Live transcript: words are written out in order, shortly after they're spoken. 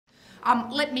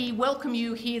Let me welcome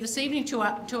you here this evening to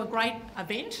a great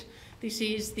event. This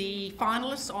is the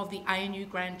finalists of the ANU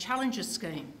Grand Challenges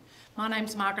Scheme. My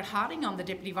name's Margaret Harding. I'm the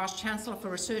Deputy Vice-Chancellor for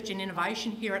Research and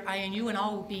Innovation here at ANU, and I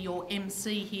will be your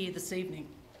MC here this evening.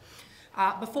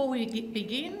 Before we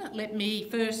begin, let me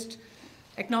first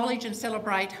acknowledge and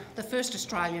celebrate the first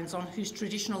Australians on whose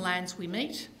traditional lands we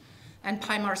meet, and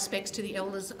pay my respects to the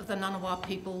elders of the Ngunnawal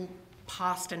people,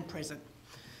 past and present.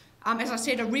 As I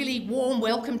said, a really warm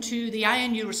welcome to the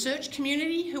ANU research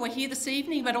community who are here this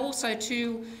evening, but also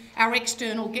to our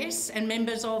external guests and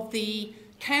members of the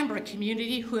Canberra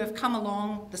community who have come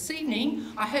along this evening.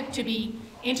 I hope to be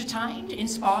entertained,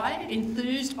 inspired,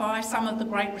 enthused by some of the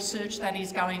great research that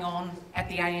is going on at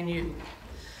the ANU.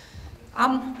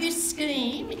 This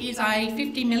scheme is a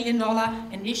 $50 million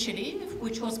initiative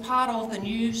which was part of the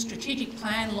new strategic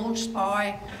plan launched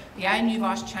by the ANU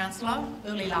Vice-Chancellor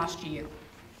early last year.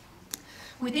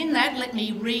 Within that, let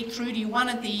me read through to you one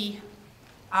of the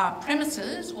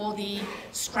premises or the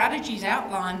strategies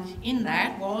outlined in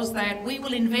that was that we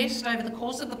will invest over the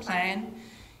course of the plan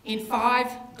in 5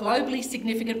 globally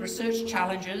significant research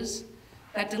challenges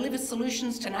that deliver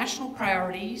solutions to national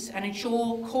priorities and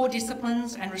ensure core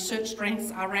disciplines and research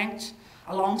strengths are ranked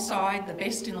alongside the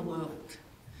best in the world.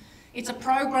 It's a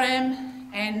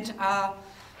program and a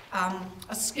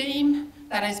scheme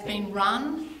that has been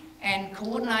run and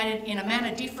coordinated in a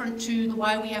manner different to the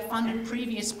way we have funded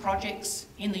previous projects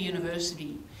in the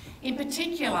university. In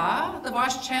particular, the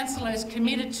Vice-Chancellor is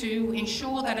committed to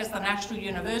ensure that as the National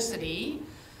University,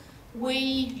 we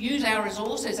use our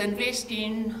resources, invest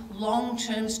in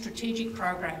long-term strategic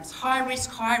programs,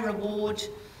 high-risk, high-reward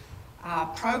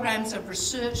programs of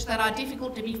research that are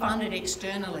difficult to be funded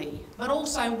externally, but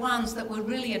also ones that will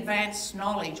really advance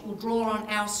knowledge, will draw on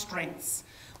our strengths,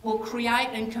 will create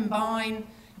and combine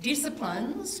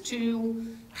disciplines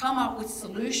to come up with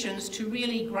solutions to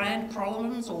really grand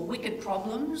problems or wicked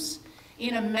problems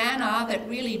in a manner that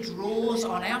really draws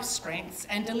on our strengths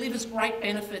and delivers great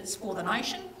benefits for the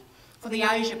nation, for the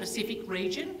Asia-Pacific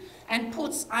region, and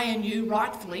puts ANU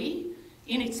rightfully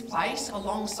in its place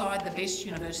alongside the best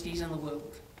universities in the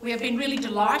world. We have been really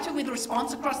delighted with the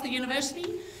response across the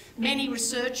university. Many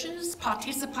researchers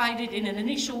participated in an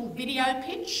initial video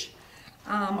pitch.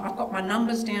 I've got my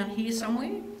numbers down here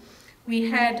somewhere.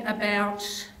 We had about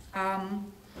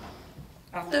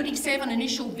 37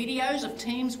 initial videos of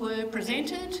teams were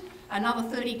presented, another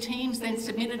 30 teams then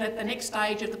submitted at the next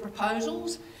stage of the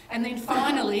proposals, and then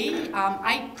finally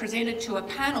 8 presented to a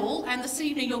panel, and this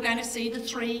evening you're going to see the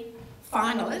 3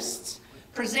 finalists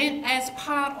present as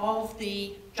part of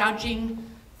the judging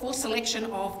for selection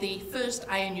of the first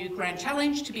ANU Grand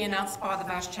Challenge to be announced by the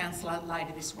Vice-Chancellor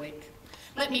later this week.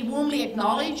 Let me warmly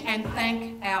acknowledge and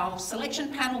thank our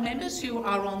selection panel members who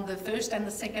are on the first and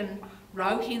the second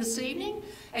row here this evening.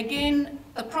 Again,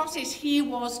 the process here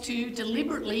was to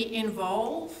deliberately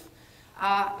involve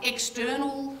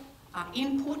external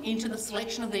input into the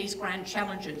selection of these grand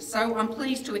challenges. So I'm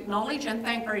pleased to acknowledge and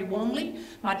thank very warmly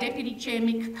my Deputy Chair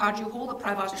Mick Cudgel-Hall, the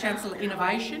Pro-Vice-Chancellor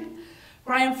Innovation,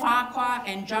 Graham Farquhar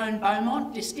and Joan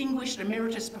Beaumont, distinguished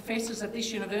emeritus professors at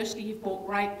this university who've brought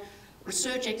great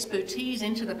research expertise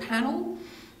into the panel.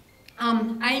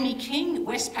 Amy King,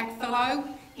 Westpac Fellow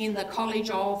in the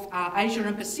College of Asia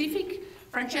and Pacific.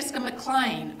 Francesca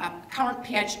McLean, a current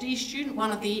PhD student, one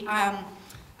of the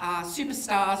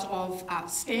superstars of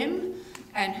STEM,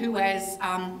 and who has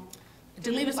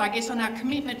delivers, I guess, on our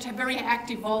commitment to very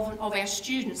active involvement of our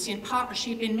students in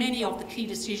partnership in many of the key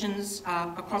decisions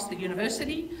across the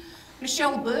university.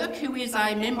 Michelle Burke, who is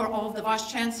a member of the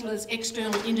Vice-Chancellor's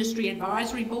External Industry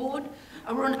Advisory Board.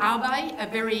 Arun Abe, a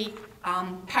very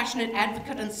passionate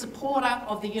advocate and supporter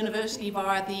of the university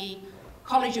via the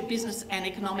College of Business and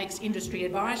Economics Industry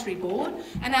Advisory Board.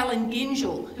 And Alan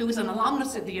Gingell, who is an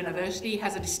alumnus of the university,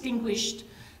 has a distinguished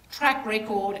track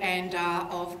record and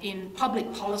in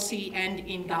public policy and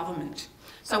in government.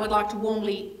 So I'd like to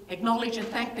warmly acknowledge and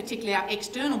thank particularly our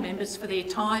external members for their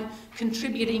time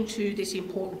contributing to this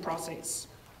important process.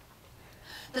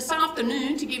 This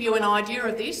afternoon, to give you an idea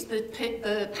of this,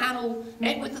 the panel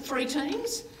met with the 3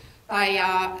 teams. They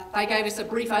gave us a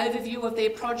brief overview of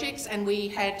their projects and we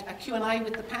had a Q&A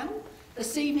with the panel.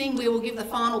 This evening we will give the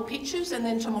final pitches, and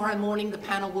then tomorrow morning the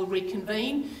panel will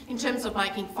reconvene in terms of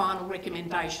making final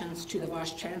recommendations to the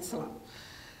Vice-Chancellor.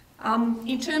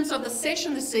 In terms of the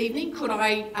session this evening, could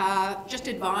I just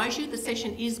advise you the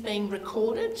session is being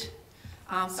recorded.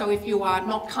 So if you are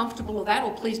not comfortable with that,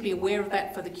 or please be aware of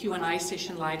that for the Q&A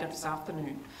session later this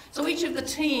afternoon. So each of the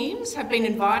teams have been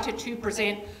invited to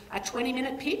present a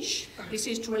 20-minute pitch. This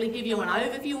is to really give you an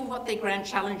overview of what their Grand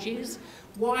Challenge is,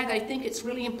 why they think it's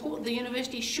really important the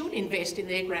university should invest in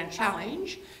their Grand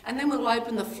Challenge, and then we'll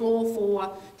open the floor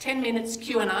for 10 minutes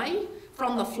Q&A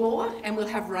from the floor, and we'll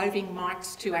have roving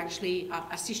mics to actually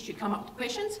assist you come up with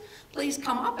questions. Please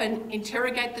come up and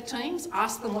interrogate the teams,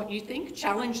 ask them what you think,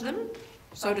 challenge them,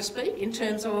 so to speak, in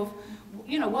terms of,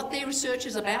 you know, what their research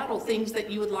is about or things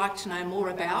that you would like to know more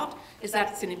about, is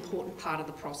that's an important part of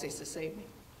the process this evening.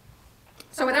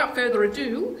 So without further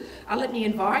ado, let me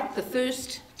invite the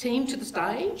first team to the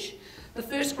stage. The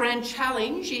first Grand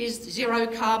Challenge is zero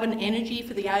carbon energy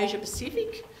for the Asia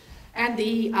Pacific, and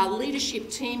the leadership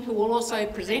team who are also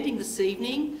presenting this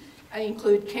evening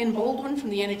include Ken Baldwin from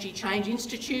the Energy Change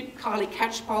Institute, Kylie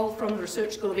Catchpole from the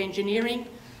Research School of Engineering,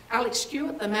 Alex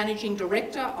Stewart, the Managing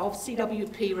Director of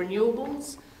CWP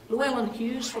Renewables, Llewellyn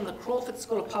Hughes from the Crawford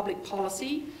School of Public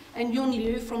Policy, and Yun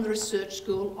Liu from the Research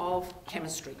School of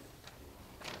Chemistry.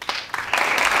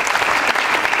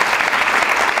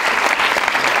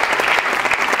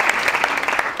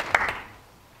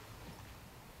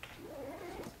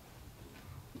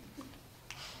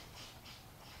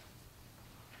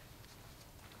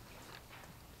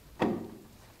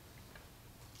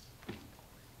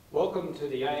 Welcome to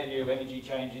the ANU Energy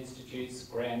Change Institute's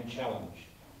Grand Challenge,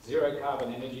 Zero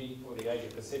Carbon Energy for the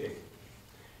Asia Pacific.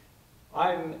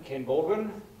 I'm Ken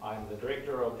Baldwin, I'm the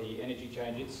Director of the Energy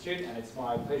Change Institute, and it's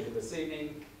my pleasure this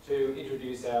evening to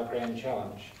introduce our Grand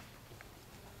Challenge.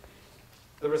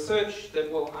 The research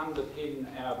that will underpin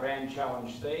our Grand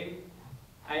Challenge theme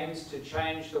aims to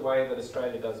change the way that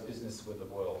Australia does business with the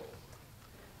world.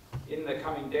 In the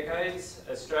coming decades,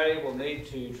 Australia will need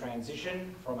to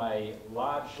transition from a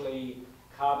largely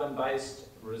carbon-based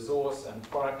resource and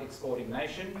product exporting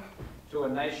nation to a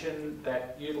nation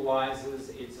that utilises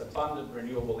its abundant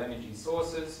renewable energy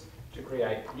sources to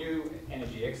create new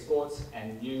energy exports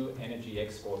and new energy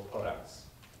export products.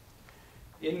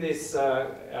 In this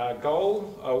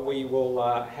goal, we will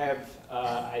have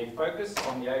a focus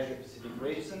on the Asia Pacific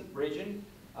region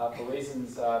for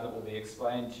reasons that will be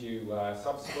explained to you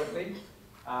subsequently.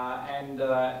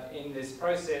 In this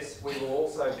process, we will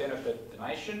also benefit the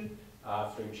nation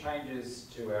through changes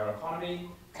to our economy,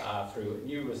 through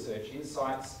new research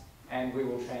insights, and we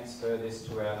will transfer this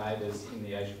to our neighbours in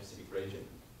the Asia Pacific region.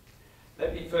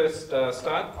 Let me first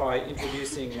start by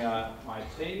introducing my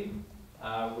team.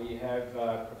 We have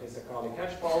Professor Kylie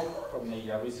Catchpole from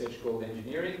the Research School of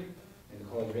Engineering in the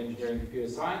College of Engineering and Computer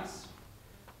Science.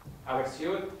 Alex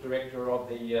Stewart, Director of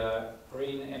the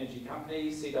Green Energy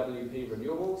Company, CWP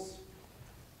Renewables.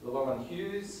 Llewellyn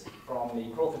Hughes from the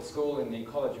Crawford School in the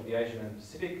College of the Asian and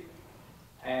Pacific.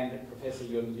 And Professor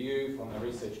Yun Liu from the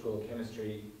Research School of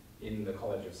Chemistry in the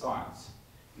College of Science.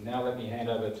 Now let me hand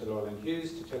over to Llewellyn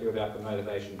Hughes to tell you about the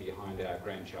motivation behind our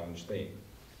Grand Challenge theme.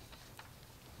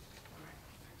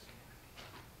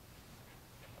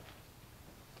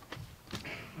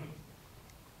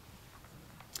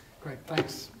 Great,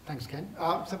 thanks Ken.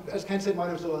 So as Ken said, my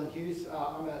name is Llewellyn Hughes.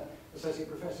 I'm an Associate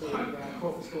Professor at the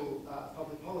Crawford School of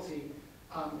Public Policy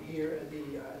here at the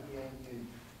ANU.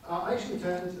 I actually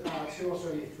returned to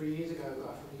Australia 3 years ago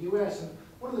from the US, and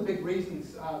one of the big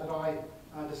reasons that I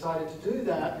decided to do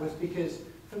that was because,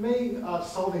 for me,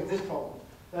 solving this problem,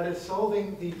 that is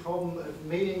solving the problem of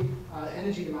meeting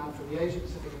energy demand from the Asia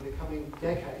Pacific in the coming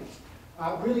decades,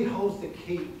 really holds the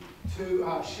key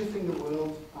to shifting the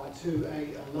world to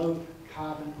a low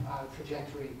carbon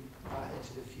trajectory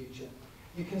into the future.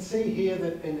 You can see here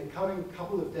that in the coming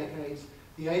couple of decades,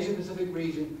 the Asia Pacific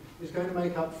region is going to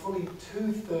make up fully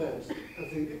 2/3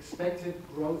 of the expected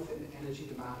growth in energy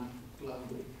demand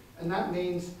globally. And that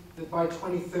means that by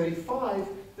 2035,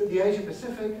 that the Asia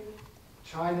Pacific,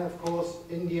 China of course,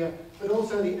 India, but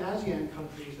also the ASEAN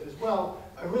countries as well,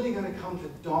 are really going to come to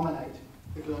dominate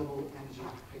the global energy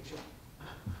picture.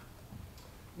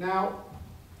 Now,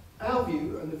 our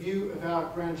view, and the view of our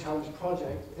Grand Challenge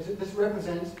project, is that this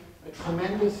represents a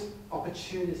tremendous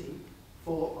opportunity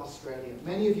for Australia.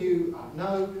 Many of you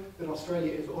know that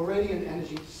Australia is already an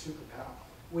energy superpower.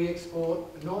 We export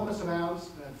enormous amounts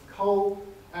of coal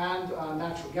and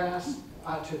natural gas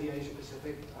to the Asia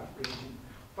Pacific region.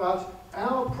 But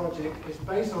our project is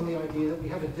based on the idea that we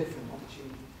have a different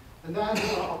opportunity. And that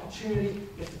opportunity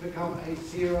is to become a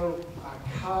zero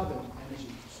carbon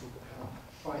energy superpower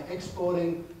by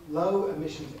exporting low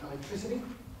emissions electricity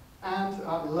and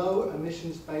low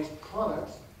emissions based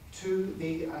products to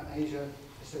the Asia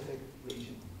Pacific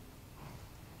region.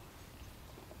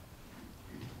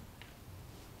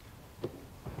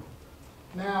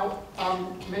 Now,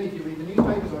 many of you read the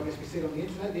newspapers, or I guess we see it on the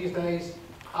internet these days.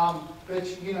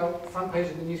 But, you know, front page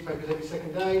of the newspapers every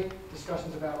second day,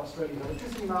 discussions about Australia's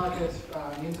electricity market,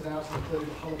 the ins and outs of the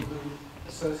political hullabaloo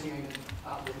associated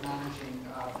with managing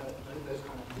those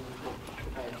kind of political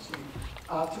debates.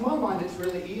 And, to my mind, it's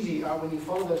really easy when you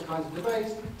follow those kinds of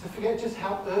debates to forget just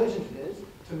how urgent it is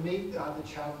to meet the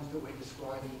challenge that we're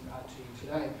describing to you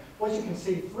today. What you can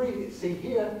see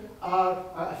here are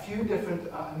a few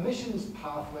different emissions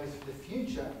pathways for the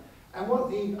future, and what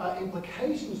the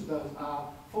implications of those are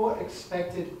for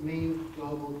expected mean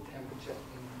global temperature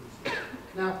increases.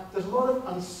 Now, there's a lot of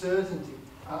uncertainty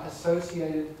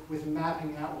associated with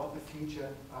mapping out what the future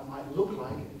might look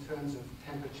like in terms of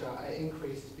temperature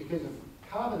increases because of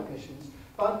carbon emissions,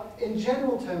 but in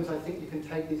general terms, I think you can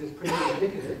take these as pretty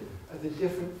indicative of the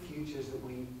different futures that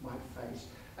we might face.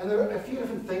 And there are a few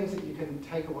different things that you can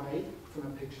take away from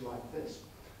a picture like this.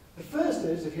 The first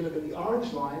is, if you look at the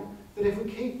orange line, that if we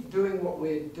keep doing what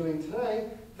we're doing today,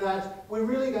 that we're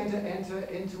really going to enter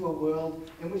into a world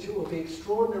in which it will be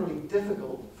extraordinarily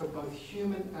difficult for both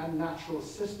human and natural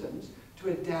systems to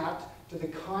adapt to the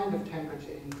kind of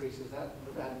temperature increases that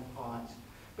implies.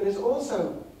 But it's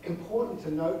also important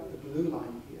to note the blue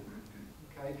line here.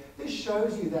 Okay? This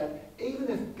shows you that even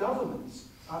if governments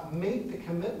meet the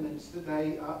commitments that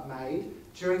they made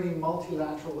during the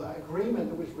multilateral agreement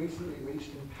that was recently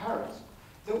reached in Paris,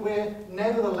 that we're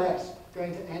nevertheless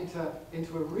going to enter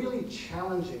into a really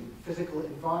challenging physical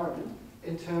environment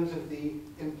in terms of the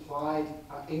implied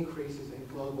increases in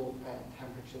global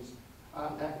temperatures.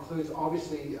 That includes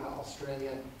obviously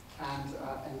Australia and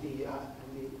the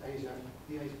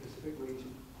Asia-Pacific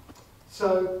region.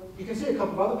 So you can see a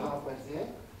couple of other pathways there,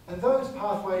 and those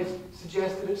pathways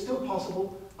suggest that it's still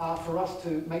possible for us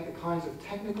to make the kinds of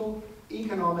technical,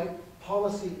 economic,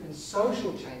 policy and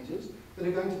social changes that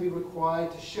are going to be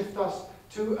required to shift us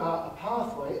to a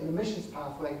pathway, an emissions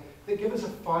pathway, that give us a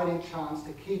fighting chance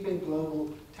to keeping global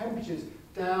temperatures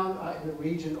down in the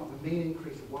region of a mean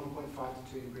increase of 1.5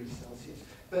 to 2 degrees Celsius.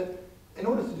 But in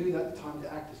order to do that, the time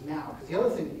to act is now, because the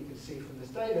other thing that you can see from this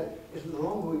data is that the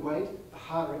longer we wait, the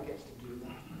harder it gets to do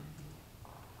that.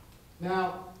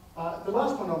 Now, the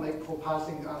last point I'll make before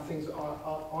passing things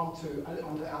onto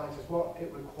Alex is what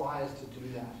it requires to do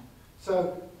that.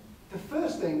 So the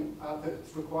first thing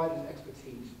that's required is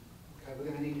expertise. Okay, we're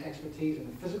going to need expertise in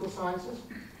the physical sciences.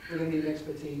 We're going to need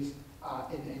expertise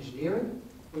in engineering.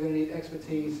 We're going to need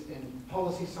expertise in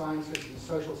policy sciences and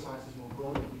social sciences more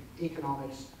broadly,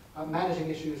 economics, managing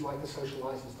issues like the social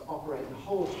license to operate, and a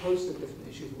whole host of different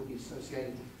issues that will be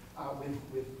associated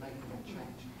with making that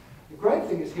change. The great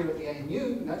thing is here at the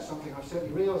ANU, and that's something I've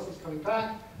certainly realized is coming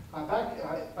back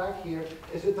here,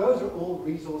 is that those are all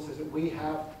resources that we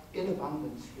have in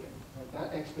abundance here.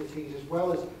 That expertise, as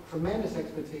well as tremendous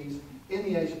expertise in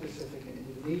the Asia-Pacific, in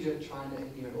Indonesia, China,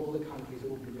 India, and all the countries that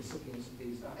will be recipients of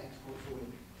these exports that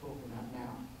we're talking about now.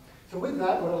 So with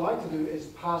that, what I'd like to do is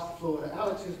pass the floor to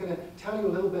Alex, who's going to tell you a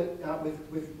little bit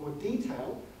with more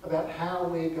detail about how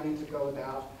we're going to go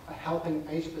about helping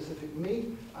Asia-Pacific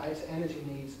meet its energy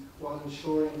needs while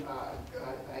ensuring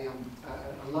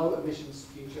a low emissions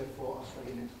future for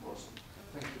Australian exports.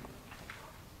 Thank you.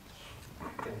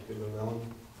 Thank you, Llewellyn.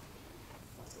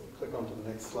 Click on to the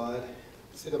next slide.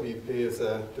 CWP is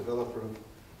a developer of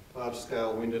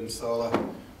large-scale wind and solar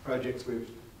projects. We've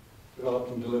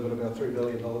developed and delivered about $3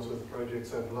 billion worth of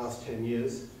projects over the last 10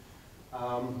 years.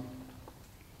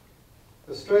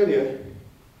 Australia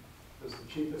is the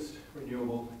cheapest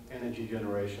renewable energy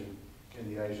generation in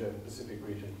the Asia-Pacific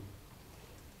region.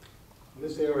 In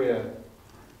this area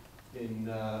in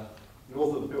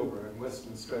north of the Pilbara in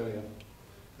Western Australia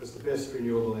is the best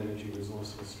renewable energy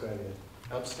resource of Australia.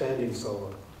 Outstanding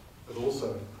solar, but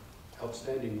also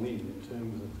outstanding wind in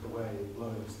terms of the way it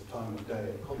blows, the time of day.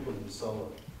 It complements solar.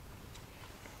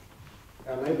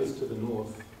 Our neighbours to the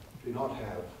north do not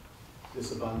have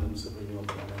this abundance of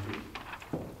renewable energy.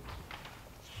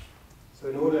 So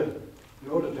in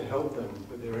order to help them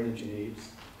with their energy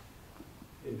needs,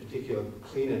 in particular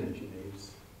clean energy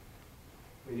needs,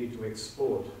 we need to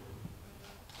export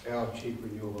our cheap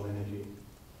renewable energy.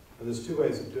 And there's two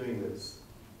ways of doing this.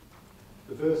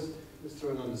 The first is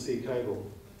through an undersea cable,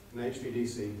 an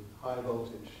HVDC, high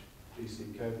voltage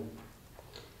DC cable.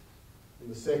 And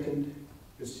the second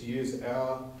is to use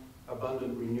our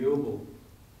abundant renewable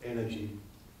energy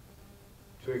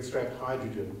to extract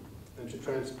hydrogen and to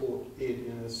transport it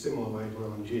in a similar way to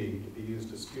LNG to be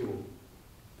used as fuel.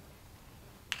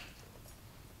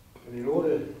 And in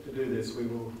order to do this, we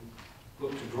will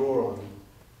look to draw on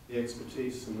the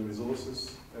expertise and the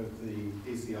resources of the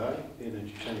ECI, the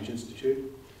Energy Change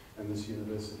Institute, and this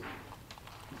university.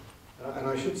 And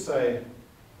I should say,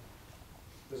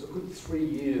 there's a good 3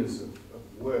 years of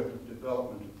work, of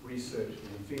development, of research,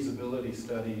 and feasibility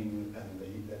studying,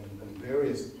 and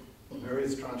various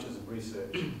tranches of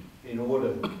research in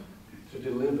order to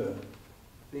deliver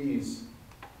these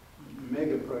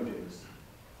mega projects.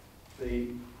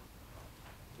 And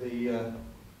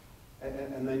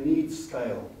they need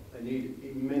scale. They need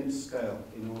immense scale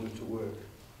in order to work.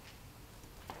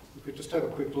 If we just have a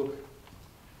quick look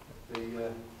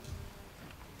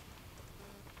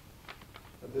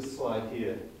at this slide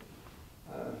here.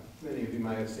 Many of you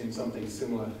may have seen something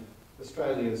similar.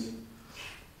 Australia's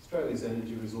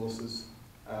energy resources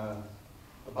are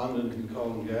abundant in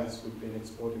coal and gas. We've been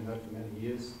exporting that for many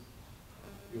years.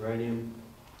 Uranium.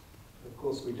 Of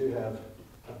course, we do have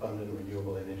abundant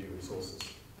renewable energy resources.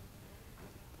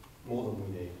 More than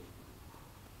we need.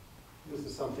 This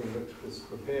is something that was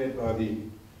prepared by the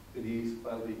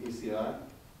ECI.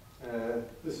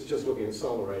 This is just looking at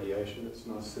solar radiation. It's a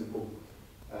nice, simple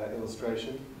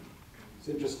illustration. It's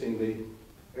interesting, the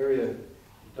area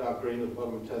dark green at the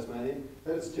bottom of Tasmania,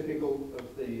 that is typical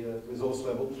of the resource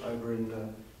level over in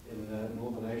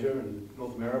Northern Asia and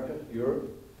North America, Europe.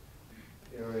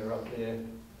 The area up there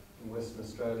in Western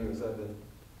Australia is over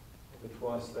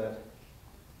twice that.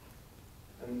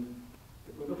 And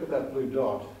if we look at that blue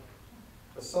dot,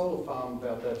 a solar farm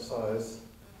about that size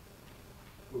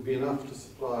would be enough to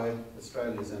supply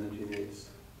Australia's energy needs,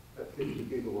 about 50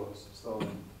 gigawatts of solar.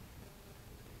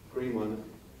 The green one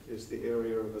is the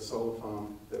area of a solar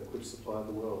farm that could supply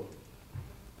the world.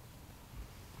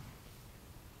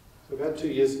 So about 2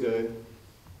 years ago,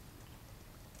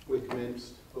 we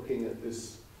commenced looking at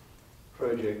this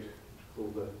project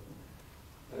called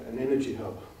an energy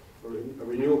hub, or a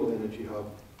renewable energy hub,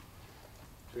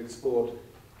 to export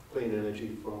clean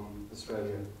energy from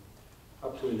Australia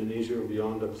up to Indonesia and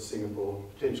beyond, up to Singapore,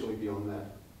 potentially beyond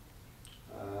that.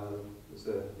 There's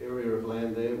an area of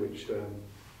land there which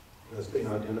has been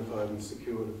identified and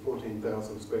secured at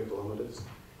 14,000 square kilometres.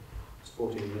 It's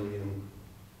 14 million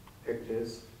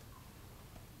hectares.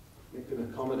 It can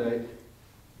accommodate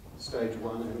stage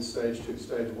 1 and stage 2.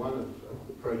 Stage 1 of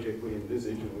the project we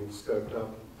envisage and we've scoped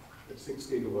up at 6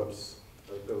 gigawatts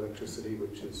of electricity,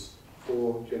 which is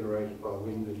 4 generated by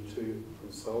wind and 2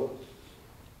 from solar.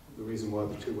 The reason why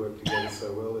the two work together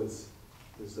so well is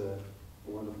there's a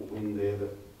wonderful wind there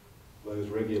that blows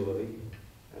regularly,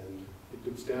 and it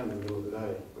dips down in the middle of the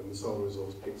day when the solar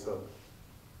resource picks up.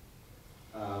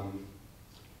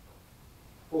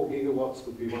 4 gigawatts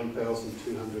would be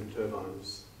 1,200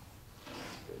 turbines.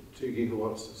 2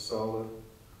 gigawatts of solar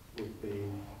would be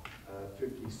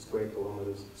 50 square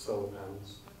kilometres of solar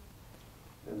panels.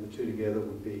 And the two together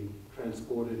would be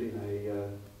transported in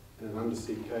an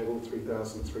undersea cable,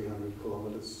 3,300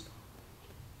 kilometres,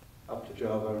 up to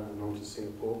Java and on to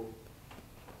Singapore.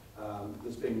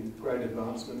 There's been great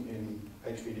advancement in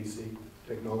HVDC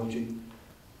technology,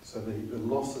 so the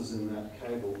losses in that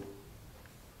cable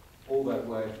all that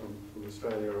way from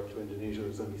Australia up to Indonesia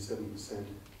is only 7%.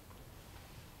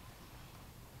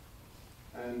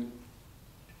 And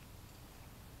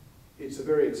it's a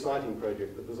very exciting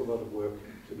project, but there's a lot of work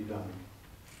to be done.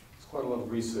 There's quite a lot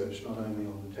of research, not only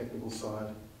on the technical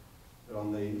side, but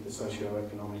on the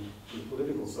socio-economic and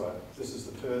political side.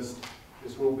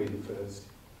 This will be the first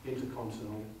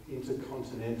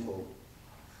intercontinental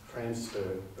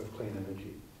transfer of clean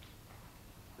energy.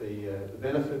 The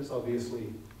benefits,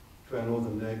 obviously, to our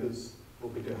northern neighbours will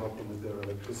be to help them with their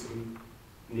electricity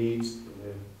needs in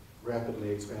their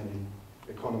rapidly expanding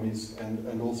economies,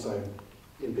 and also,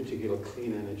 in particular,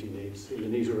 clean energy needs.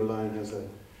 Indonesia alone has a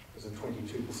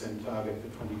 22% target for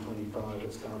 2025.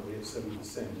 It's currently at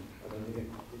 7%. I don't think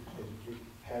it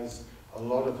has a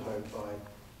lot of hope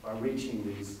by reaching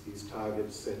these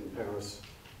targets set in Paris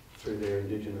through their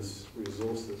indigenous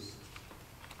resources.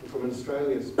 And from an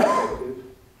Australia's perspective,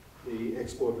 the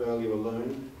export value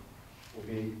alone will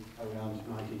be around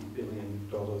 $90 billion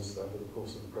over the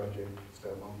course of the project. It's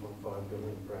about $1.5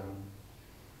 billion per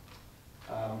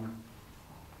annum.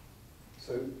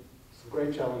 So some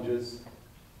great challenges,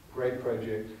 great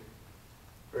project,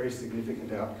 very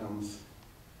significant outcomes.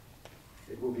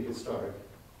 It will be historic.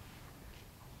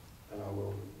 And I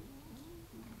will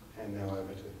hand now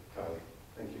over to Kylie.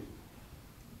 Thank you.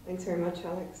 Thanks very much,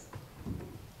 Alex.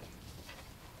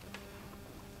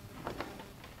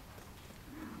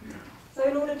 So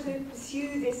in order to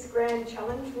pursue this grand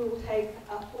challenge, we will take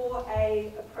a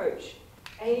 4A approach: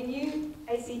 ANU,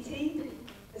 ACT,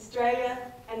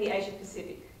 Australia, and the Asia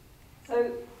Pacific.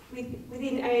 So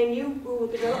within ANU, we will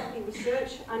develop the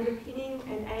research underpinning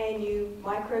an ANU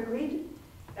microgrid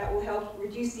that will help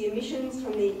reduce the emissions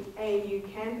from the ANU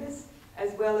campus,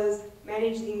 as well as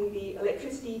managing the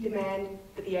electricity demand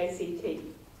for the ACT.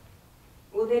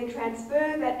 We'll then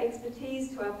transfer that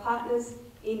expertise to our partners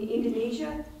in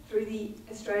Indonesia through the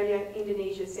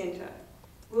Australia-Indonesia Centre.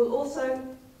 We'll also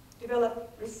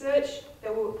develop research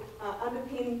that will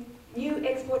underpin new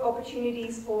export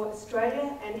opportunities for Australia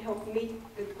and help meet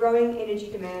the growing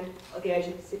energy demand of the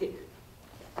Asia Pacific.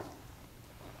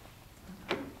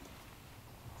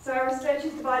 So our research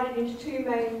is divided into two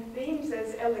main themes,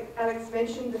 as Alex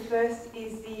mentioned. The first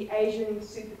is the Asian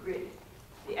supergrid.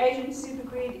 The Asian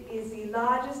supergrid is the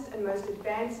largest and most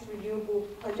advanced renewable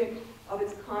project of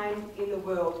its kind in the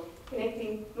world,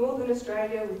 connecting Northern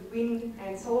Australia with wind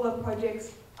and solar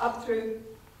projects up through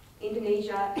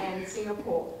Indonesia and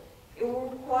Singapore. It will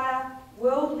require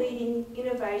world-leading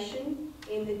innovation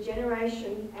in the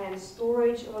generation and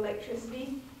storage of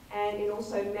electricity and in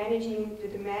also managing the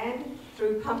demand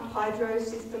through pumped hydro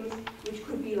systems which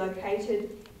could be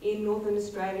located in Northern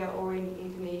Australia or in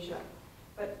Indonesia.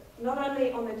 But not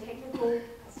only on the technical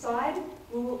side,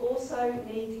 we will also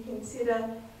need to consider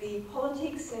the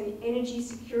politics and energy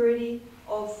security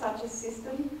of such a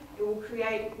system. It will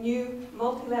create new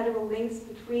multilateral links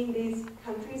between these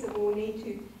countries, and we will need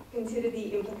to consider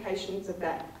the implications of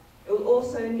that. It will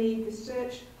also need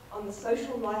research on the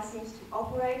social licence to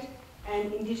operate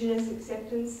and Indigenous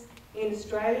acceptance in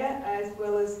Australia, as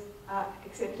well as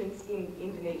acceptance in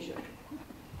Indonesia.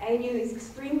 ANU is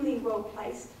extremely well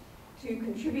placed to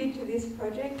contribute to this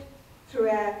project through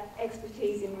our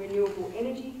expertise in renewable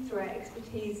energy, through our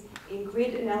expertise in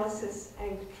grid analysis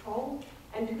and control,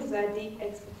 and because of our deep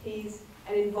expertise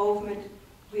and involvement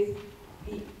with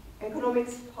the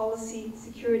economics, policy,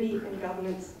 security and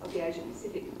governance of the Asia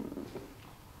Pacific.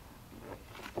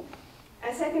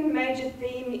 Our second major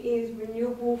theme is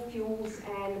renewable fuels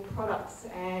and products,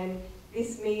 and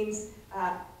this means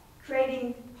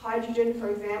creating hydrogen, for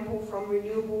example, from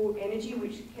renewable energy,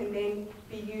 which can then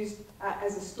be used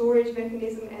as a storage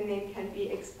mechanism and then can be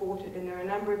exported. And there are a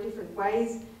number of different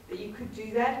ways that you could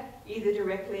do that, either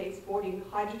directly exporting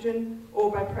hydrogen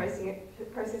or by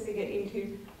processing it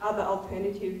into other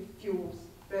alternative fuels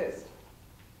first.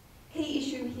 Key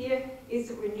issue here is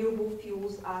that renewable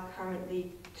fuels are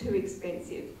currently too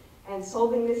expensive, and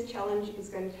solving this challenge is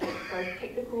going to take both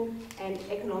technical and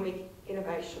economic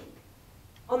innovation.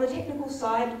 On the technical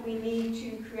side, we need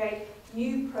to create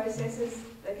new processes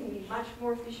that can be much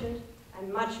more efficient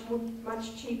and much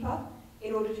cheaper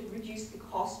in order to reduce the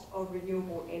cost of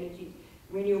renewable energy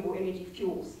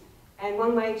fuels. And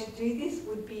one way to do this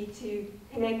would be to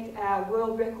connect our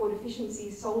world record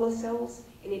efficiency solar cells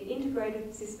in an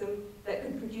integrated system that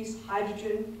could produce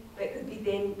hydrogen that could be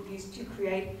then used to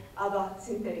create other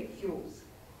synthetic fuels.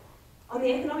 On the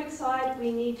economic side,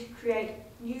 we need to create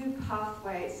new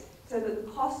pathways so that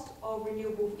the cost of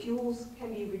renewable fuels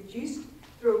can be reduced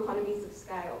through economies of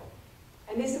scale.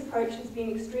 And this approach has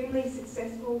been extremely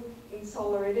successful in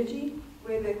solar energy,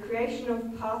 where the creation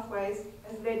of pathways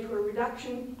has led to a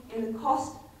reduction in the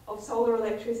cost of solar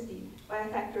electricity by a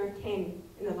factor of 10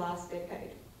 in the last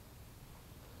decade.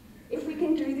 If we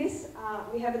can do this,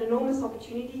 we have an enormous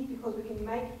opportunity because we can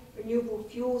make renewable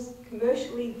fuels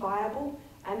commercially viable,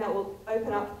 and that will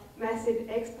open up massive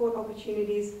export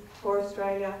opportunities for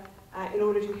Australia in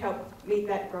order to help meet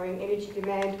that growing energy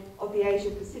demand of the Asia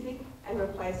Pacific and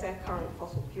replace our current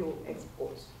fossil fuel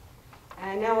exports.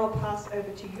 And now I'll pass over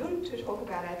to Yun to talk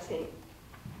about our team.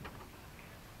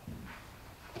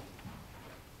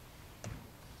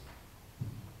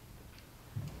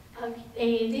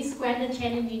 This Grand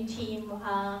Challenging team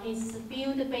is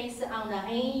built based on the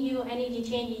ANU Energy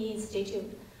Change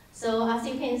Institute. So as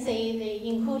you can see,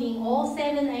 including all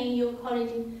 7 ANU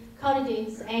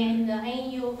colleges and the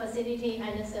ANU facility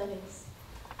and service.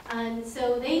 And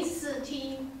so this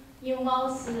team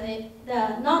involves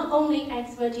not only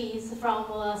expertise from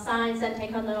science and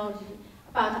technology,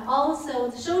 but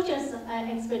also the social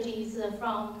expertise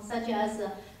from such as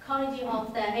College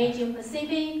of the Asian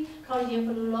Pacific, College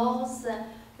of Laws,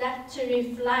 that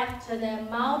reflect the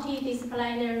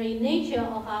multidisciplinary nature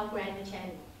of our Grand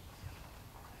Challenge.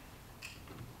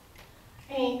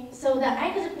 And so the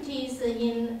expertise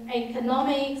in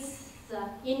economics,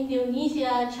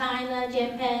 Indonesia, China,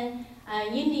 Japan,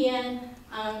 India,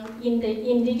 in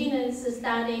the indigenous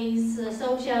studies,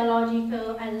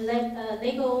 sociological and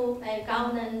legal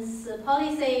governance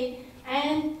policy,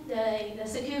 and the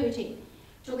security.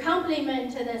 To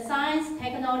complement the science,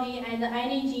 technology, and the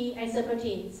energy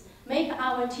expertise, make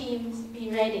our teams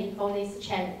be ready for this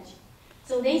challenge.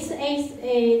 So these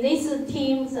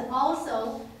teams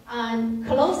also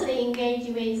closely engage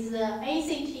with the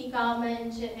ACT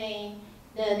government and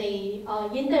the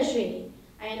industry,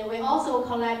 And we also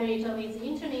collaborate with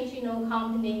international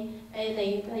company,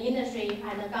 the industry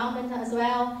and the government as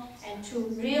well, and to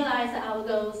realize our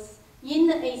goals in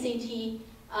the ACT,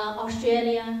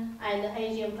 Australia, and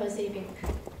Asian Pacific.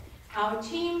 Our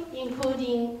team,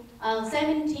 including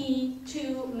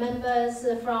 72 members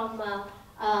from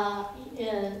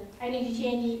Energy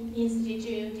Change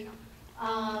Institute,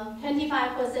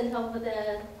 25%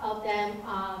 of them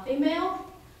are female,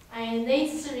 and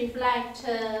this reflects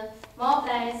more or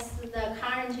less the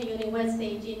current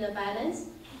university gender balance.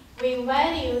 We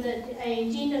value the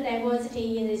gender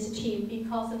diversity in this team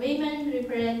because women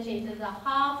represent the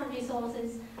half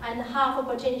resources and half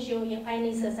potential in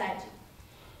any society.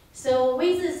 So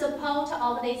with the support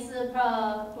of this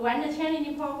Grand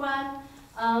Challenge program,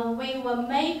 we will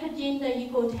make gender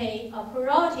equality a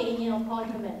priority in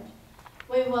appointment.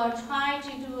 We will try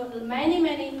to do many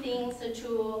things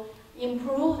to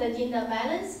improve the gender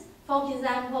balance. For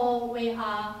example, we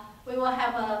will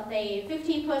have the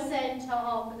 50%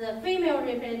 of the female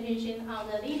representation on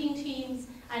the leading teams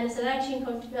and selection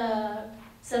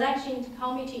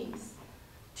committees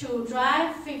to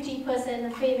drive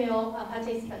 50% female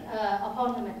participant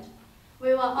appointment. We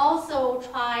will also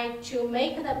try to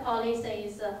make the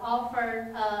policies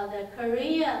offer the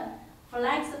career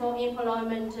flexible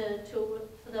employment to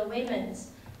the women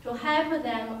to help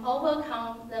them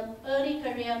overcome the early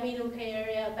career, middle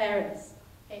career barriers.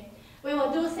 Okay. We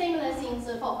will do similar things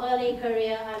for early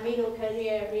career and middle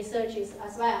career researches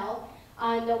as well.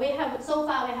 And so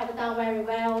far we have done very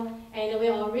well, and we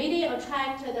already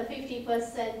attract the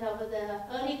 50% of the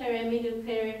early career, middle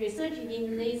career research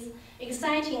in this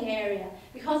exciting area,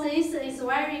 because this is a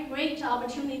very great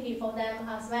opportunity for them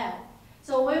as well.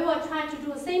 So we will try to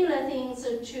do similar things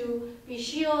to be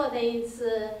sure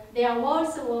that their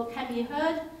voice can be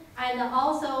heard, and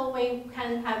also we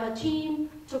can have a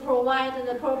team to provide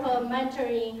the proper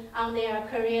mentoring on their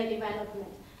career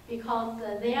development, because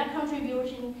their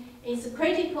contribution is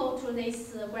critical to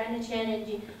this Grand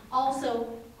Challenge, also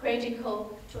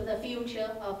critical to the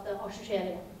future of the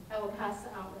Australia. I will pass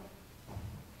on.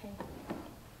 Okay.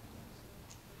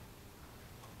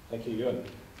 Thank you, Yuan.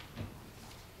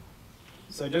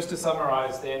 So just to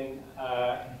summarise then,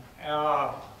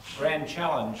 our Grand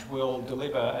Challenge will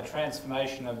deliver a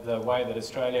transformation of the way that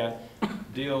Australia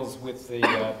deals with the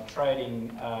trading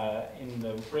in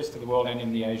the rest of the world and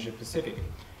in the Asia Pacific.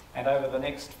 And over the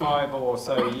next 5 or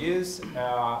so years,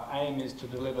 our aim is to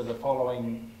deliver the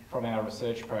following from our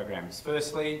research programs.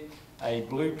 Firstly, a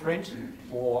blueprint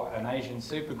for an Asian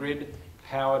supergrid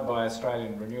powered by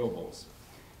Australian renewables.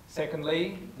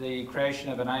 Secondly, the creation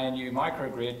of an ANU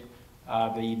microgrid,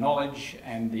 the knowledge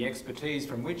and the expertise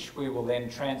from which we will then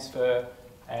transfer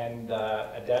and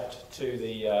adapt to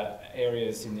the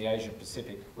areas in the Asia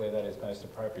Pacific where that is most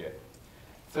appropriate.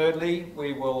 Thirdly,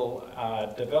 we will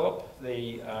develop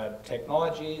the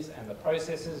technologies and the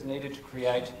processes needed to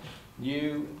create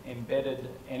new embedded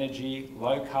energy,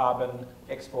 low carbon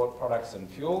export products and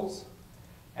fuels.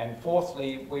 And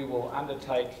fourthly, we will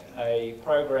undertake a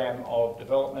program of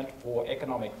development for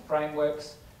economic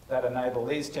frameworks that enable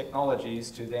these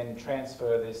technologies to then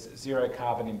transfer this zero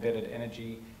carbon embedded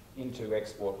energy into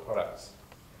export products.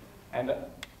 And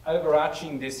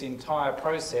overarching this entire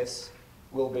process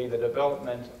will be the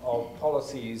development of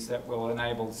policies that will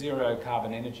enable zero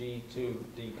carbon energy to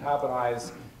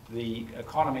decarbonise the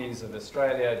economies of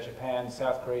Australia, Japan,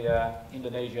 South Korea,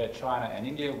 Indonesia, China and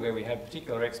India, where we have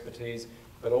particular expertise,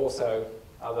 but also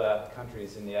other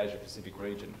countries in the Asia Pacific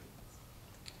region.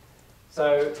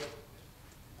 So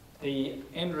the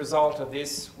end result of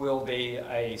this will be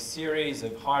a series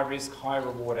of high risk, high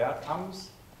reward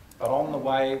outcomes, but on the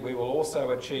way we will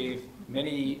also achieve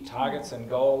many targets and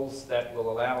goals that will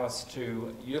allow us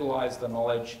to utilise the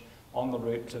knowledge on the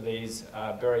route to these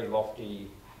very lofty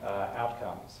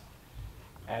outcomes.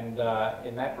 And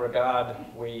in that regard,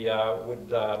 we would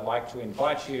like to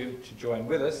invite you to join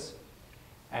with us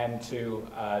and to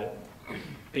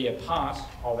be a part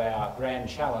of our Grand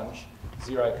Challenge,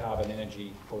 Zero Carbon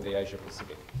Energy for the Asia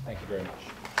Pacific. Thank you very much.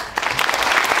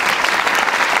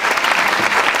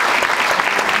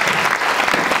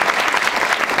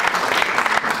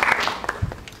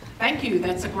 Thank you.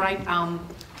 That's a great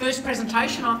first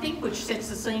presentation, I think, which sets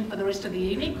the scene for the rest of the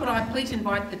evening. Could I please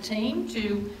invite the team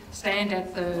to stand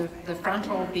at the front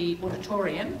of the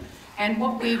auditorium? And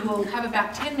what we will have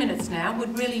about 10 minutes now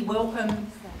would really welcome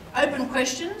open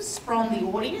questions from the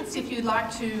audience. If you'd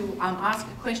like to ask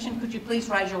a question, could you please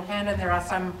raise your hand, and there are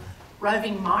some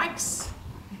roving mics,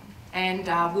 and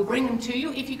we'll bring them to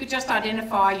you. If you could just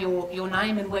identify your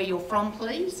name and where you're from,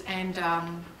 please, and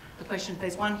the question.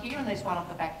 There's one here and there's one at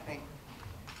the back there.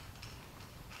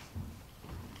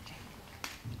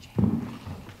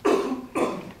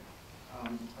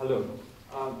 Hello.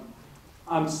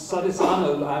 I'm Satish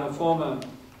Arnold. I'm a former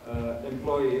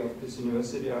employee of this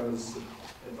university. I was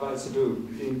advised to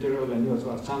be Dean Tyrrell and he was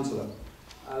Vice Chancellor.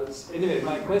 Anyway,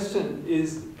 my question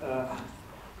is,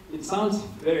 it sounds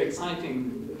very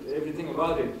exciting, everything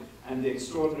about it, and the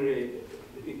extraordinary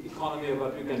economy of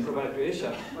what we can provide to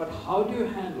Asia. But how do you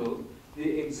handle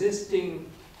the existing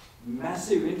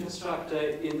massive infrastructure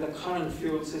in the current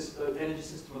fuel system, energy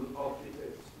system of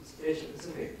the Asia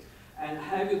Pacific? And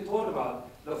have you thought about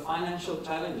the financial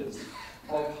challenges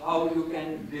of how you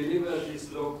can deliver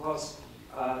this low-cost,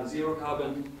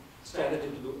 zero-carbon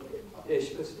strategy to the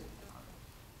Asia Pacific?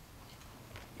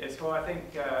 Yes, well, I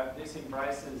think this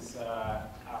embraces a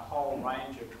whole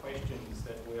range of questions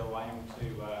that we'll aim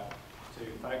to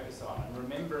focus on, and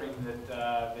remembering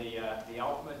that the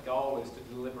ultimate goal is to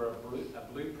deliver a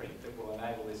blueprint that will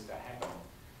enable this to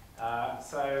happen.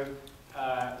 So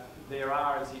there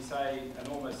are, as you say,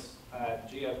 enormous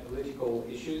geopolitical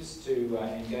issues to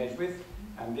engage with,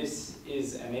 and this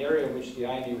is an area in which the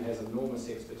ANU has enormous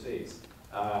expertise.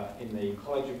 In the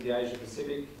College of the Asia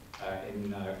Pacific,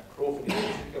 in Crawford in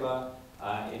particular,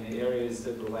 in areas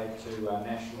that relate to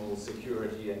national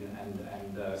security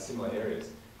and similar areas.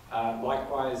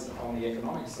 Likewise, on the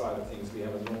economic side of things, we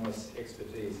have enormous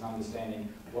expertise in understanding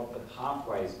what the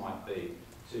pathways might be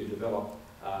to develop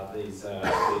these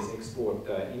export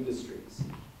industries.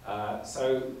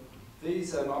 So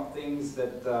these are not things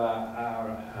that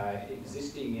are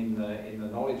existing in the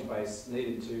knowledge base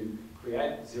needed to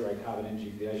create zero carbon energy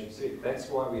for the Asia Pacific. That's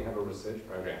why we have a research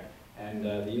program, and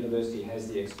the university has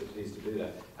the expertise to do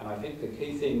that. And I think the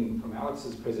key thing from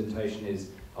Alex's presentation is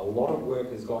a lot of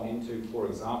work has gone into, for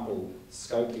example,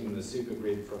 scoping the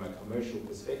supergrid from a commercial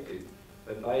perspective,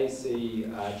 but they see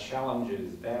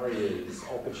challenges, barriers,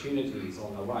 opportunities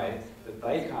on the way that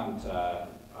they can't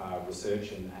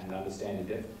research and understand in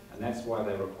depth, and that's why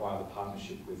they require the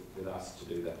partnership with us to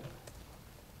do that.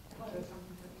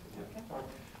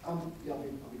 Yeah, I'll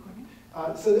be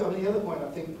quick. So, I mean, the other point,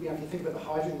 I think, if you think about the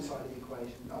hydrogen side of the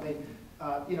equation, I mean,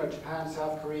 Japan,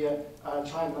 South Korea,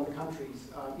 China and other countries,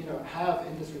 have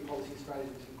industry policy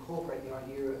strategies to incorporate the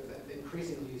idea of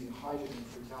increasingly using hydrogen,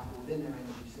 for example, within their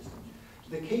energy system.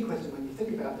 The key question when you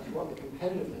think about is what the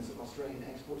competitiveness of Australian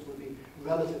exports would be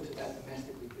relative to those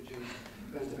domestically produced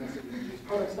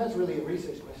products. And that's really a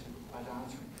research question required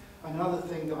answering. Another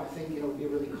thing that I think would be a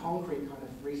really concrete kind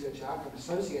of research outcome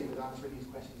associated with answering these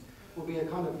questions will be a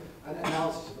kind of an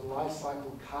analysis of the life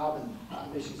cycle carbon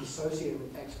emissions associated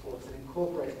with exports that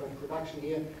incorporates both production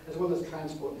here as well as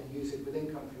transport and usage within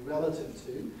country relative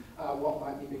to what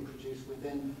might be being produced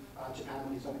within Japan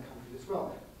and these other countries as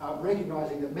well.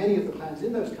 Recognising that many of the plants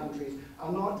in those countries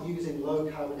are not using low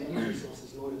carbon energy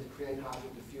sources in order to create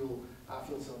hydrogen to fuel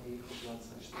cell vehicles and other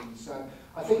such things. So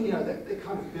I think that it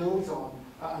kind of builds on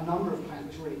a number of plants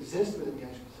which already exist within the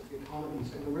Asia Pacific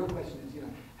economies. And the real question is,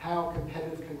 how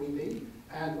competitive can we be,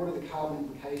 and what are the carbon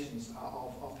implications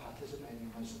of participating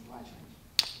in those supply chains?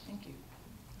 Thank you.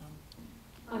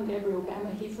 I'm Gabrielle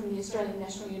Gamma here from the Australian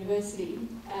National University.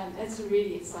 That's a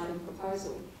really exciting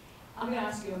proposal. I'm going to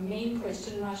ask you a mean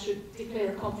question, and I should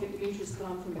declare a conflict of interest that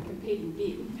I'm from a competing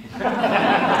bid. But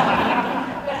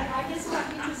I guess what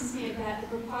interests me about the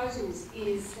proposals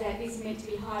is that it's meant to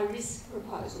be high-risk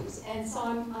proposals, and so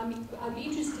I'd be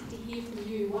interested to hear from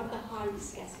you what are the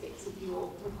high-risk aspects of your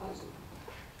proposal.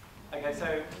 Okay,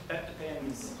 so that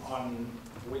depends on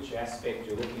which aspect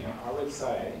you're looking at. I would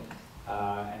say,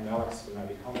 and Alex can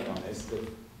maybe comment on this, that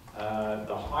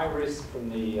the high risk from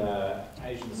the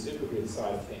Asian supergrid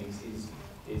side of things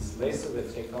is less of a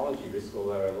technology risk,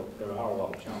 although there are a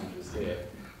lot of challenges there.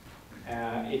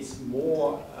 It's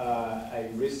more a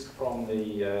risk from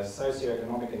the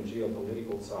socio-economic and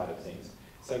geopolitical side of things.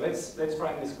 So let's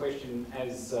frame this question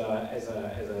as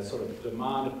a sort of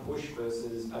demand push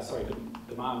versus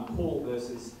demand pull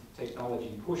versus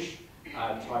technology push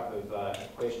type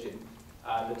of question.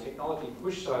 The technology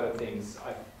push side of things,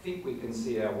 I think we can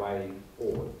see our way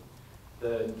forward.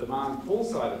 The demand pull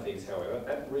side of things, however,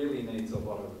 that really needs a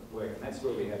lot of work, and that's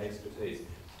where we have expertise.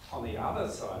 On the other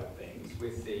side of things,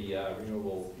 with the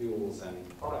renewable fuels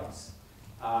and products,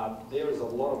 there is a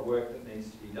lot of work that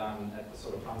needs to be done at the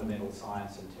sort of fundamental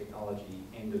science and technology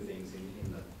end of things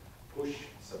in the push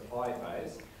supply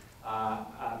phase.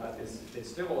 But there's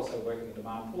still also work in the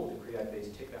demand pull to create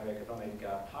these techno-economic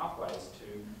pathways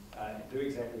to do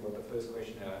exactly what the first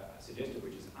questioner suggested,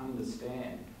 which is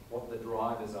understand what the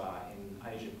drivers are in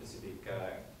Asia-Pacific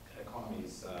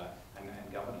economies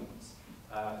and governments.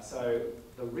 So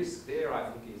the risk there,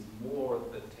 I think, is more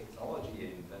at the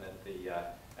technology end than at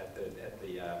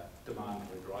the demand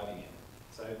we're driving in.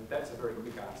 So that's a very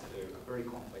quick answer to a very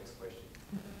complex question.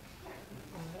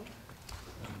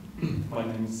 My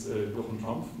name is Jochen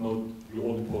Trumpf, note the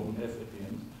all-important F at the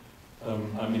end.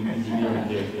 I'm in engineering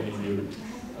here at the ANU.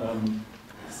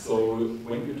 So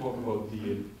when you talk about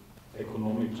the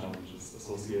economic challenges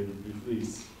associated with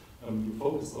these, you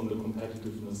focused on the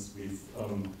competitiveness with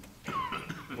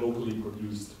locally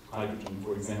produced hydrogen,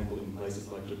 for example, in places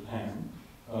like Japan.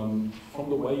 From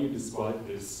the way you describe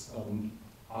this,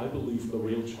 I believe the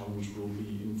real challenge will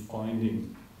be in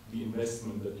finding the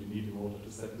investment that you need in order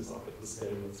to set this up at the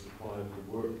scale that's required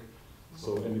to work.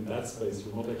 So, and in that space,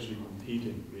 you're not actually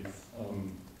competing with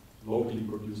locally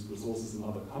produced resources in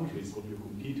other countries. What you're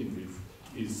competing with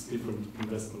is different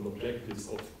investment objectives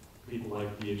of people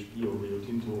like BHP or Rio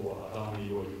Tinto or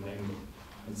Adani or you name them.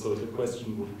 And so the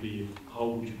question would be, how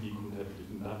would you be competitive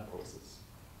in that process?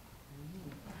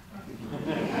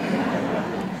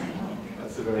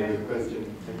 That's a very good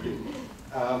question. Thank you.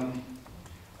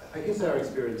 I guess our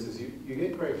experience is you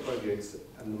get great projects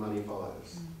and the money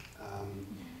follows.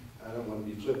 I don't want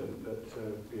to be flippant, but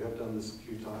we have done this a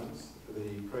few times.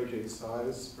 The project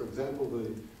size, for example,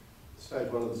 the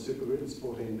stage one of the supergrid is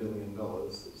 $14 billion.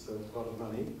 It's a lot of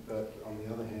money, but on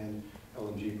the other hand,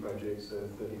 LNG projects are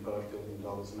 $35 billion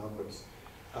and upwards.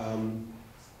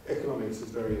 Economics is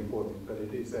very important, but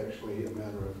it is actually a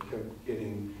matter of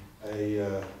getting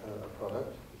a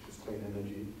product, which is clean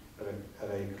energy, at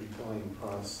a compelling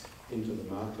price into the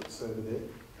markets over there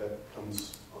that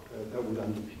would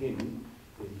underpin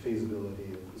the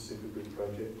feasibility of the supergrid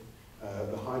project.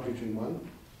 The hydrogen one,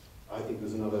 I think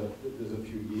there's a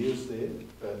few years there,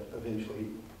 but eventually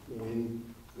when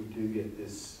we do get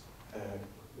this,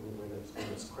 when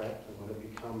it's cracked and when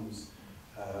it becomes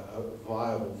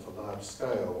viable for large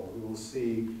scale, we will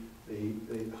see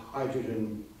the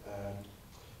hydrogen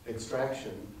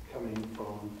extraction coming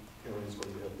from areas where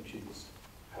you have the cheapest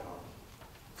power.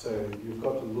 So you've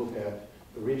got to look at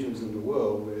the regions in the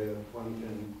world where one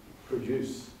can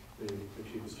produce the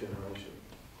cheapest generation.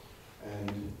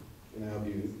 And in our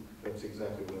view, that's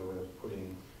exactly where we're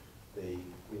putting the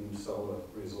wind solar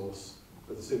resource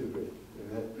for the supergrid.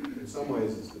 And that, in some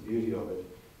ways, is the beauty of it,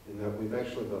 in that we've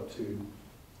actually got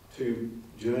two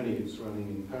journeys running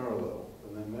in parallel,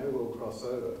 and they may well cross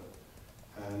over.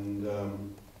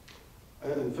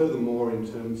 And furthermore, in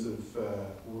terms of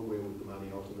where would the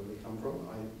money ultimately come from,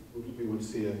 we would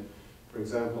see, for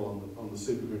example, on the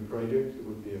supergrid project, it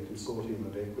would be a consortium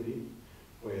of equity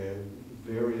where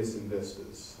various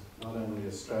investors, not only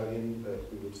Australian,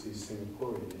 but we would see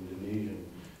Singaporean, Indonesian,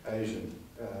 Asian,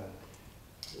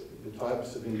 the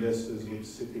types of investors would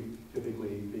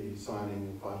typically be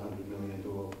signing $500 million to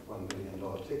a $1 billion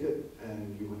ticket,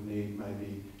 and you would need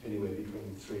maybe anywhere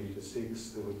between 3 to 6.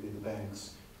 There would be the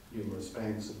banks, numerous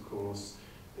banks, of course,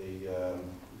 the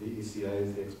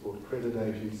ECAs, the export credit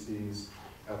agencies.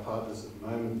 Our partners at the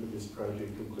moment for this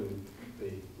project include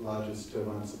the largest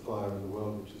turbine supplier in the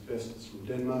world, which is Vestas from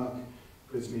Denmark,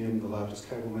 Prysmian, the largest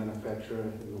cable manufacturer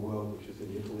in the world, which is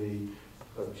in Italy.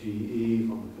 We've got GE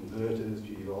from the converters,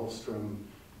 GE Alstom,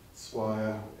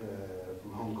 Swire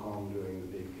from Hong Kong doing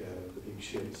the big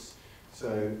ships.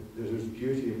 So there's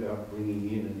beauty about bringing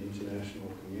in an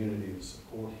international community of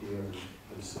support here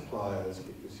and suppliers,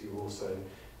 because you also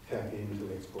tap into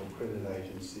export credit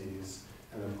agencies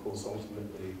and, of course,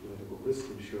 ultimately political risk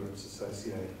insurance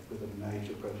associated with a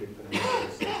major project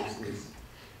finance such as this.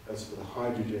 As for the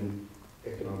hydrogen,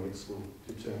 economics will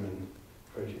determine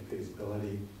project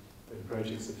feasibility. When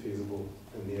projects are feasible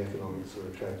and the economics are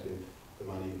attractive, the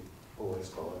money always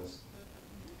follows.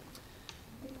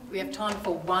 We have time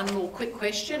for one more quick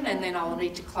question, and then I'll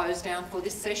need to close down for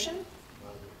this session.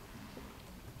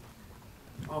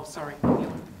 Oh, sorry.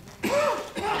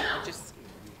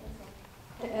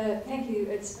 Thank you.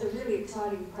 It's a really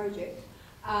exciting project.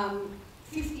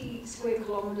 50 square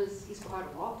kilometres is quite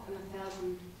a lot, and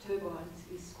 1,000 turbines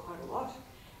is quite a lot,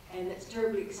 and it's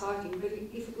terribly exciting. But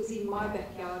if it was in my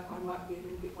backyard, I might be a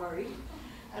little bit worried.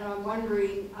 And I'm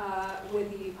wondering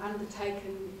whether you've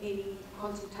undertaken any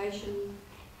consultation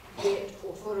yet,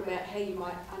 or thought about how you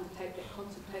might undertake that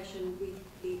consultation with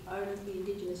the owners, the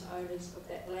Indigenous owners of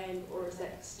that land, or is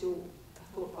that still a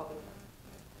thought problem?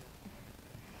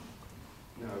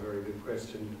 No, very good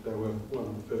question. They were one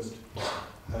of the first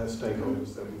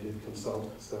stakeholders that we did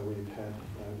consult. So we've had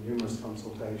numerous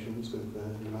consultations with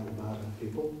the Ngamangimana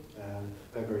people.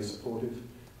 They're very supportive.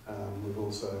 We've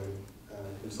also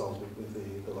consulted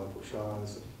with the local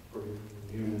shires of Broome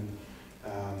and Newman.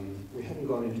 We haven't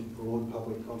gone into broad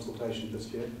public consultation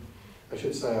just yet. I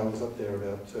should say I was up there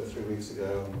about 3 weeks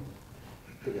ago and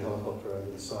took a helicopter over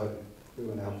the site. We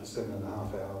went out for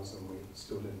 7.5 hours and we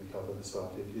still didn't cover the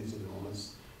site. It is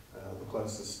enormous. The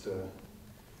closest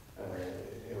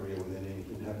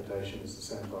station is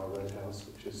the Sandfire Roadhouse,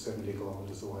 which is 70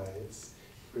 kilometres away. It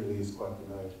really is quite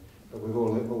remote. But we've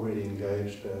already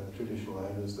engaged traditional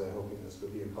owners. They're helping us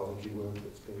with the ecology work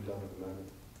that's being done at the moment.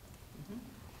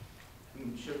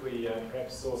 And should we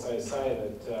perhaps also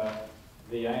say that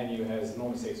the ANU has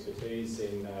enormous expertise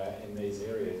in these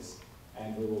areas,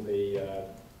 and we will be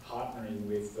partnering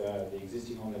with the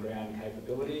existing on-the-ground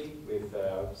capability with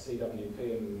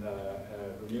CWP and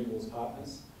renewables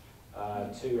partners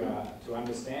to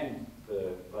understand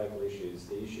the local issues,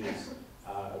 the issues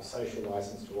of social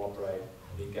licence to operate,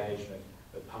 of engagement,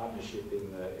 of partnership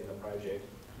in the project.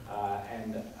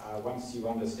 And once you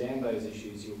understand those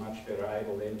issues, you're much better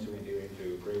able then to enter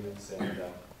into agreements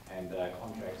and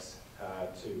contracts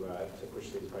to push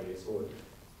these projects forward.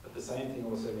 But the same thing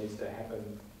also needs to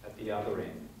happen at the other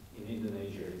end, in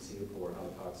Indonesia, in Singapore and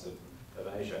other parts of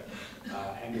Asia.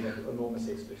 And we have enormous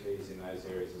expertise in those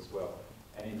areas as well.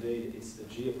 And indeed, it's the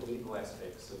geopolitical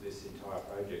aspects of this entire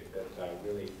project that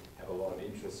really have a lot of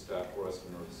interest for us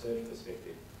from a research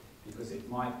perspective, because it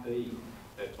might be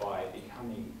that by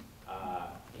becoming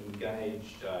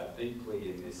engaged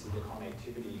deeply in this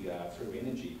interconnectivity through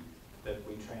energy, that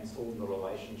we transform the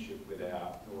relationship with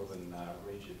our northern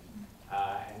region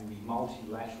and we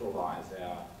multilateralise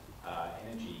our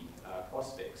energy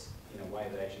prospects in a way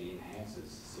that actually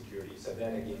enhances security. So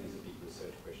that again is a big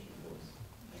research question for us.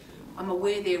 I'm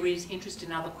aware there is interest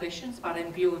in other questions, but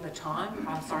in view of the time,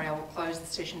 I'm sorry, I will close the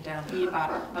session down here. But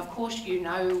of course, you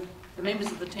know the members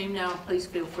of the team now, and please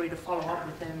feel free to follow up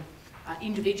with them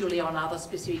individually on other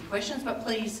specific questions. But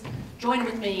please join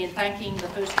with me in thanking the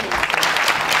first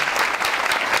team.